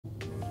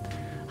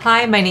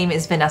Hi, my name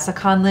is Vanessa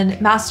Conlon,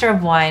 Master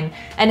of Wine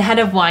and Head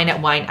of Wine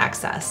at Wine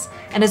Access.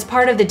 And as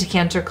part of the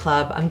Decanter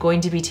Club, I'm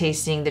going to be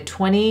tasting the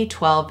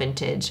 2012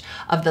 vintage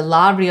of the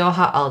La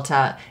Rioja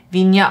Alta,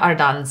 Vina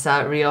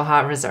Ardanza,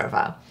 Rioja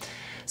Reserva.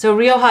 So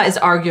Rioja is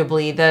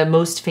arguably the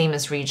most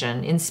famous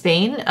region in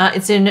Spain.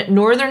 It's in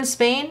northern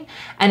Spain,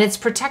 and it's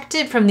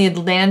protected from the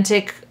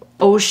Atlantic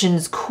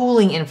Ocean's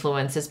cooling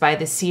influences by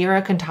the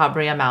Sierra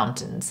Cantabria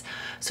Mountains.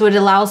 So it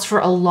allows for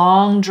a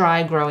long,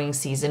 dry growing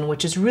season,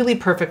 which is really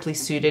perfectly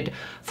suited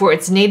for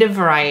its native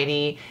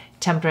variety,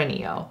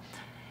 Tempranillo.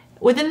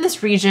 Within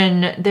this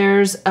region,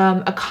 there's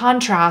a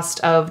contrast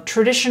of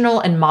traditional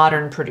and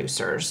modern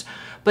producers,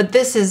 but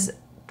this is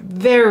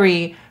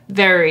very,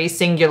 very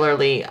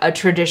singularly a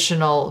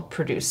traditional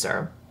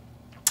producer.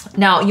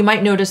 Now, you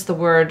might notice the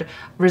word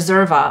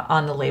Reserva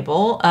on the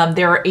label.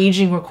 There are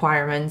aging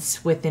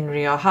requirements within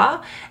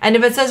Rioja, and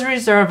if it says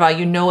Reserva,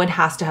 you know it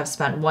has to have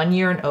spent 1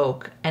 year in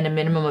oak and a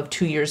minimum of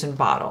 2 years in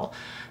bottle.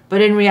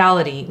 But in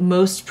reality,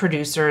 most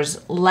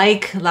producers,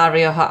 like La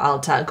Rioja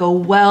Alta, go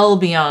well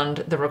beyond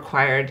the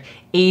required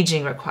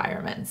aging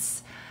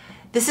requirements.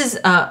 This is,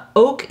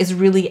 oak is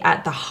really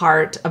at the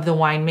heart of the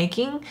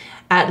winemaking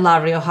at La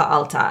Rioja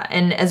Alta.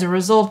 And as a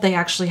result, they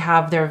actually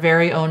have their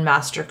very own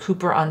master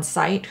cooper on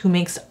site who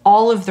makes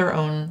all of their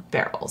own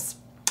barrels.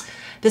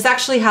 This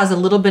actually has a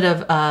little bit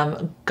of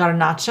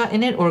garnacha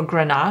in it, or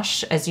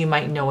grenache, as you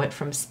might know it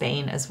from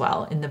Spain as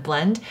well, in the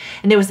blend.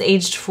 And it was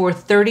aged for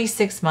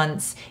 36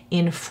 months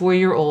in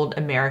 4-year-old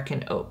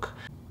American oak.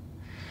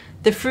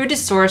 The fruit is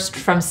sourced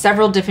from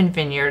several different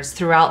vineyards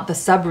throughout the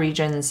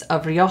sub-regions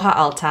of Rioja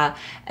Alta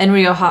and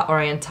Rioja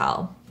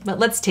Oriental. But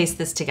let's taste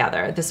this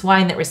together, this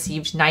wine that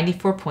received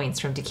 94 points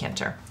from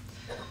Decanter.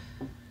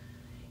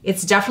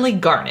 It's definitely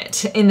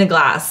garnet in the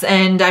glass,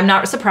 and I'm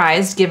not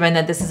surprised given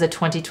that this is a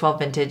 2012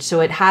 vintage,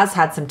 so it has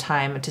had some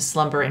time to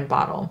slumber in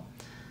bottle.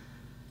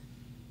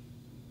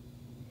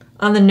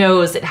 On the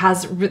nose, it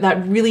has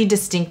that really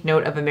distinct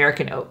note of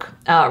American oak.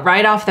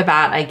 Right off the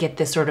bat, I get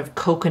this sort of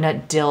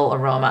coconut dill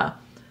aroma.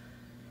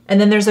 And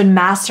then there's a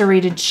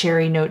macerated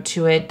cherry note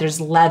to it. There's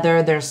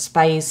leather, there's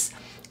spice,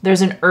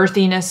 there's an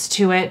earthiness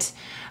to it.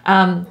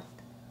 And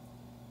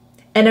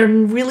a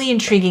really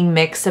intriguing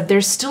mix of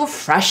there's still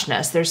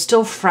freshness, there's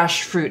still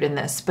fresh fruit in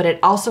this, but it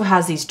also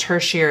has these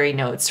tertiary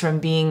notes from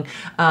being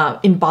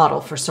in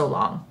bottle for so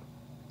long.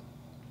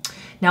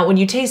 Now, when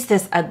you taste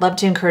this, I'd love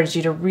to encourage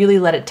you to really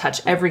let it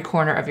touch every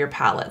corner of your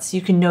palate so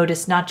you can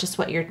notice not just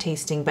what you're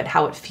tasting, but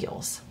how it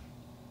feels.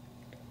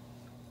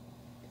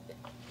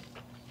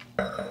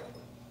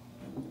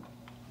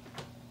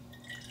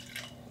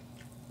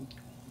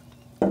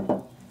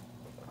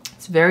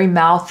 It's very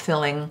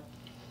mouth-filling.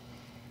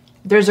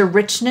 There's a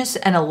richness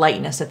and a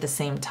lightness at the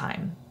same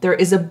time. There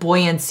is a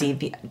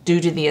buoyancy due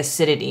to the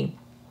acidity,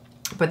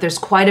 but there's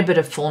quite a bit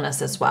of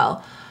fullness as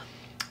well.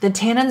 The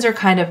tannins are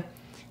kind of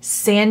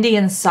sandy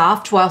and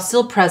soft while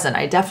still present.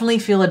 I definitely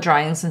feel a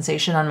drying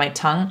sensation on my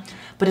tongue,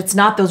 but it's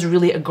not those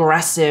really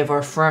aggressive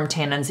or firm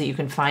tannins that you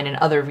can find in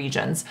other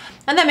regions.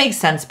 And that makes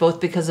sense both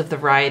because of the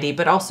variety,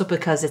 but also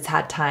because it's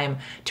had time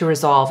to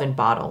resolve in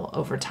bottle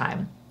over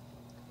time.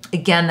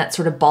 Again, that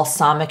sort of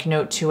balsamic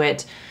note to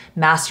it,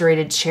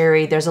 macerated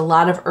cherry. There's a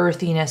lot of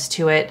earthiness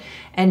to it.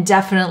 And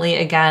definitely,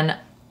 again,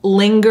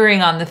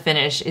 lingering on the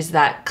finish is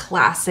that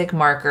classic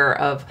marker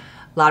of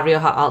La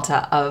Rioja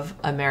Alta of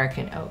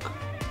American oak.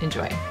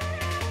 Enjoy.